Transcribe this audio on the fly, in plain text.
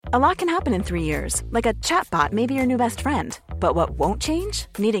A lot can happen in 3 years, like a chatbot may be your new best friend. But what won't change?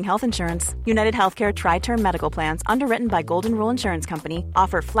 Needing health insurance. United Healthcare Tri-Term Medical Plans, underwritten by Golden Rule Insurance Company,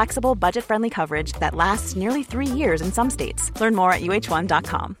 offer flexible, budget-friendly coverage that lasts nearly 3 years in some states. Learn more at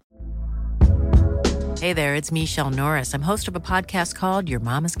uh1.com. Hey there, it's Michelle Norris. I'm host of a podcast called Your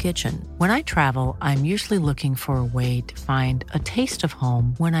Mama's Kitchen. When I travel, I'm usually looking for a way to find a taste of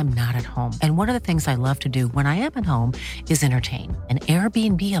home when I'm not at home. And one of the things I love to do when I am at home is entertain. And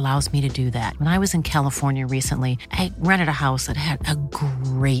Airbnb allows me to do that. When I was in California recently, I rented a house that had a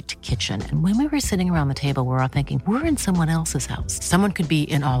great kitchen. And when we were sitting around the table, we're all thinking, we're in someone else's house. Someone could be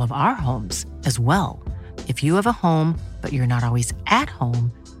in all of our homes as well. If you have a home, but you're not always at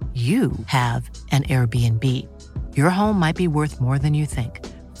home, you have an Airbnb. Your home might be worth more than you think.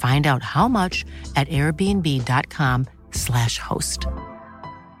 Find out how much at airbnb.com/host.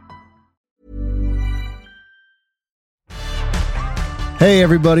 Hey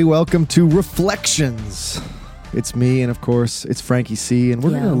everybody, welcome to Reflections. It's me, and of course, it's Frankie C, and we're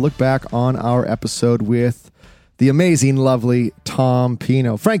going to look back on our episode with the amazing, lovely Tom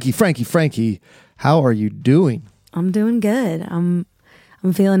Pino. Frankie, how are you doing? I'm doing good.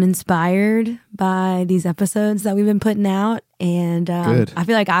 I'm feeling inspired by these episodes that we've been putting out. And I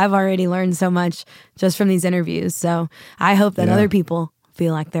feel like I've already learned so much just from these interviews. So I hope that other people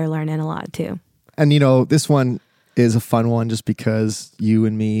feel like they're learning a lot too. And you know, this one is a fun one just because you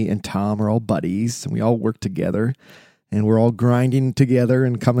and me and Tom are all buddies and we all work together. And we're all grinding together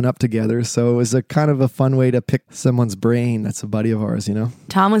and coming up together. So it was a kind of a fun way to pick someone's brain that's a buddy of ours, you know?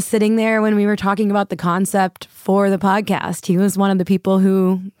 Tom was sitting there when we were talking about the concept for the podcast. He was one of the people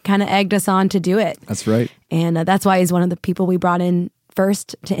who kind of egged us on to do it. That's right. And that's why he's one of the people we brought in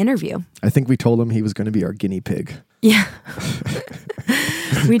first to interview. I think we told him he was going to be our guinea pig. Yeah,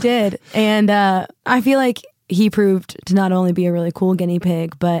 we did. And I feel like he proved to not only be a really cool guinea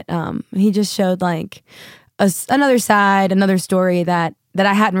pig, but he just showed like another side, another story that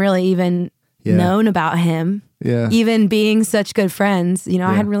I hadn't really even known about him. Yeah. Even being such good friends, you know,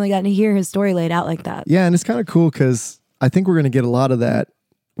 I hadn't really gotten to hear his story laid out like that. Yeah, and it's kind of cool because I think we're going to get a lot of that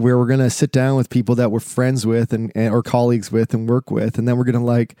where we're going to sit down with people that we're friends with and or colleagues with and work with, and then we're going to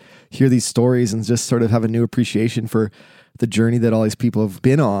like hear these stories and just sort of have a new appreciation for the journey that all these people have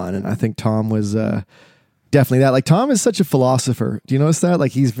been on. And I think Tom was definitely that. Like, Tom is such a philosopher. Do you notice that?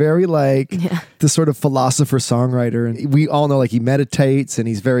 Like, he's very like the sort of philosopher songwriter. And we all know like he meditates and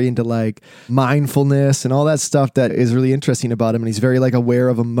he's very into like mindfulness and all that stuff that is really interesting about him. And he's very like aware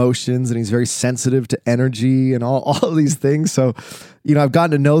of emotions and he's very sensitive to energy and all of these things. So, you know, I've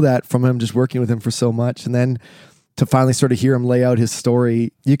gotten to know that from him just working with him for so much. And then to finally sort of hear him lay out his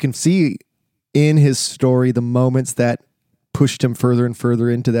story, you can see in his story the moments that pushed him further and further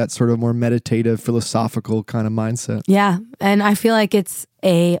into that sort of more meditative, philosophical kind of mindset. Yeah. And I feel like it's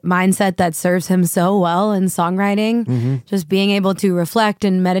a mindset that serves him so well in songwriting. Mm-hmm. Just being able to reflect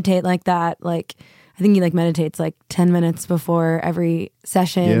and meditate like that. Like, I think he like meditates like 10 minutes before every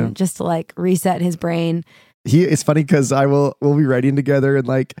session just to like reset his brain. It's funny because we'll be writing together and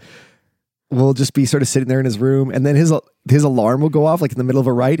like we'll just be sort of sitting there in his room, and then his alarm will go off like in the middle of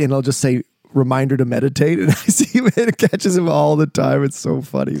a write, and it'll just say, reminder to meditate, and I see him, it catches him all the time. It's so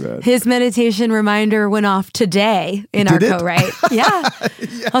funny, man. His meditation reminder went off today in our co-write. Yeah.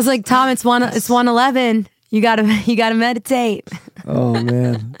 Yes. I was like, Tom, it's 1:11. You gotta meditate. Oh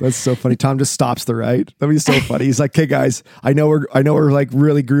man, that's so funny. Tom just stops the write. That'd be so funny. He's like, "Hey guys, I know we're like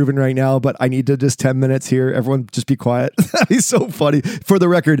really grooving right now, but I need to just 10 minutes here. Everyone, just be quiet." That'd be so funny. For the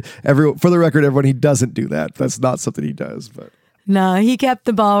record, everyone, he doesn't do that. That's not something he does. But no, he kept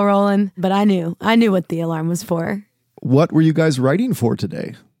the ball rolling. But I knew what the alarm was for. What were you guys writing for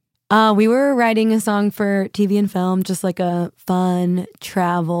today? We were writing a song for TV and film, just like a fun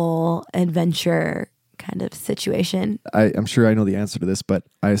travel adventure kind of situation. I'm sure I know the answer to this, but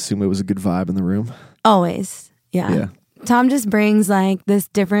I assume it was a good vibe in the room. Always. Yeah. Tom just brings like this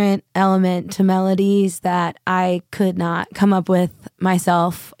different element to melodies that I could not come up with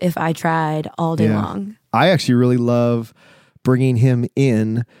myself if I tried all day long. I actually really love bringing him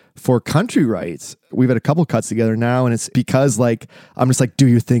in for country rights. We've had a couple cuts together now, and it's because like I'm just like, do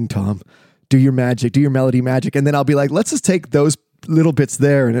your thing, Tom. Do your magic, do your melody magic. And then I'll be like, let's just take those little bits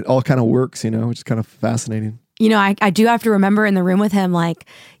there, and it all kind of works, you know, which is kind of fascinating. You know, I do have to remember in the room with him, like,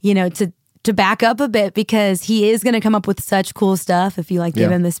 you know, to back up a bit, because he is going to come up with such cool stuff if you like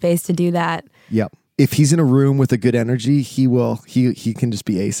give him the space to do that. Yep. If he's in a room with a good energy, he can just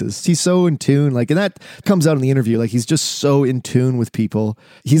be aces. He's so in tune, like, and that comes out in the interview. Like, he's just so in tune with people.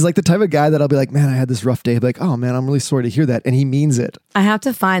 He's like the type of guy that I'll be like, man, I had this rough day. I'll be like, oh man, I'm really sorry to hear that. And he means it. I have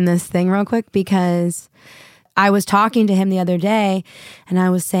to find this thing real quick because I was talking to him the other day and I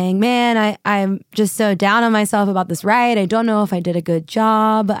was saying, man, I'm just so down on myself about this write. I don't know if I did a good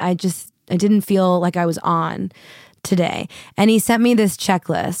job. I didn't feel like I was on today. And he sent me this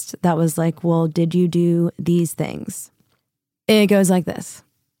checklist that was like, well, did you do these things? It goes like this.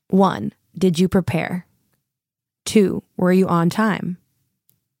 1, did you prepare? 2, were you on time?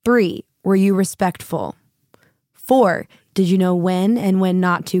 3, were you respectful? 4, did you know when and when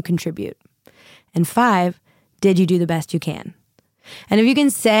not to contribute? And 5, did you do the best you can? And if you can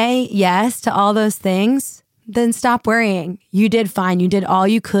say yes to all those things, then stop worrying. You did fine. You did all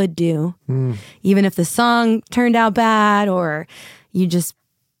you could do. Even if the song turned out bad or you just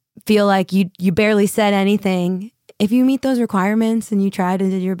feel like you barely said anything, if you meet those requirements and you tried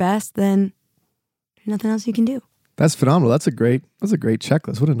and did your best, then there's nothing else you can do. That's phenomenal. That's a great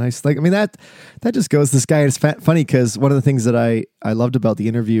checklist. What a nice, that just goes, this guy is funny because one of the things that I loved about the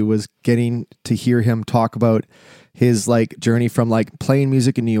interview was getting to hear him talk about his like journey from like playing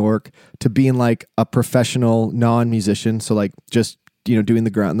music in New York to being like a professional non-musician. So like just, doing the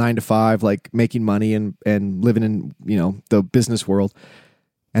ground 9 to 5, like making money and living in, the business world.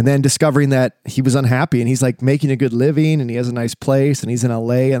 And then discovering that he was unhappy and he's like making a good living and he has a nice place and he's in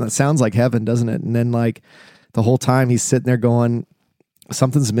LA and it sounds like heaven, doesn't it? And then like the whole time he's sitting there going,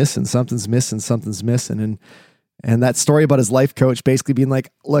 something's missing. And that story about his life coach basically being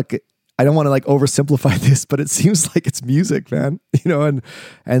like, look, I don't want to like oversimplify this, but it seems like it's music, man.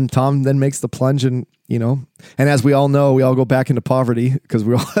 And Tom then makes the plunge and, and as we all know, we all go back into poverty because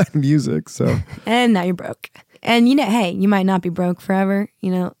we all had music. So and now you're broke. And hey, you might not be broke forever,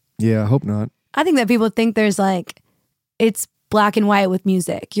 Yeah, I hope not. I think that people think there's like, it's black and white with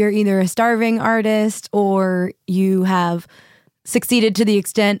music. You're either a starving artist or you have succeeded to the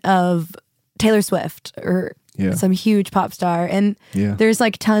extent of Taylor Swift or some huge pop star. And there's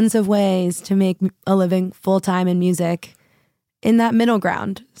like tons of ways to make a living full-time in music in that middle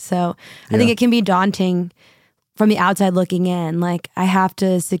ground. So I think it can be daunting from the outside looking in. Like, I have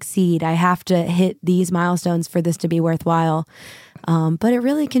to succeed. I have to hit these milestones for this to be worthwhile. But it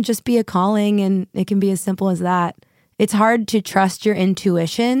really can just be a calling, and it can be as simple as that. It's hard to trust your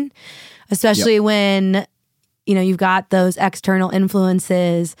intuition, especially when, you've got those external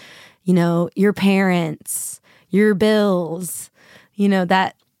influences, your parents, your bills,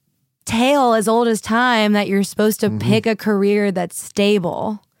 that tale as old as time that you're supposed to pick a career that's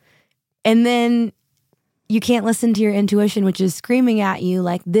stable. And then you can't listen to your intuition, which is screaming at you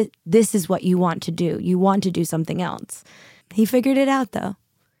like, this is what you want to do. You want to do something else. He figured it out though.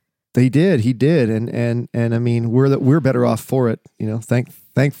 He did. And I mean, we're better off for it.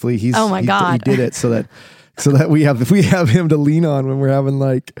 Thankfully he did it so that we have him to lean on when we're having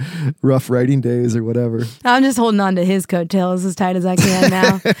like rough writing days or whatever. I'm just holding on to his coattails as tight as I can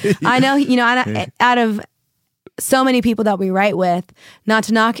now. I know, out of so many people that we write with, not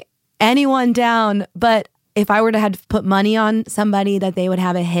to knock anyone down, but if I were to have to put money on somebody that they would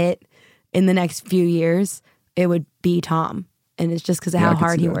have a hit in the next few years, it would be Tom. And it's just because of how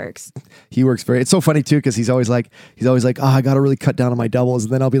hard he works. He works it's so funny too, because he's always like, oh, I got to really cut down on my doubles.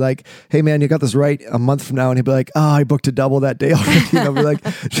 And then I'll be like, hey man, you got this right a month from now. And he'll be like, oh, I booked a double that day already. And I'll be like,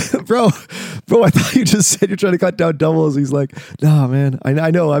 bro, I thought you just said you're trying to cut down doubles. He's like, no, man,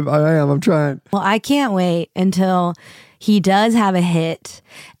 I know, I'm trying. Well, I can't wait until he does have a hit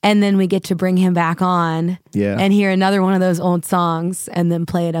and then we get to bring him back on and hear another one of those old songs and then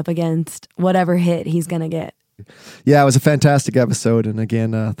play it up against whatever hit he's going to get. Yeah, it was a fantastic episode. And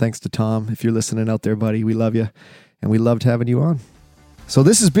again, thanks to Tom. If you're listening out there, buddy, we love you. And we loved having you on. So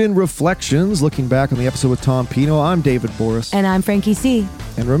this has been Reflections, looking back on the episode with Tom Pino. I'm David Boris. And I'm Frankie C.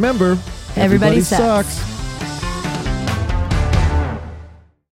 And remember, everybody sucks.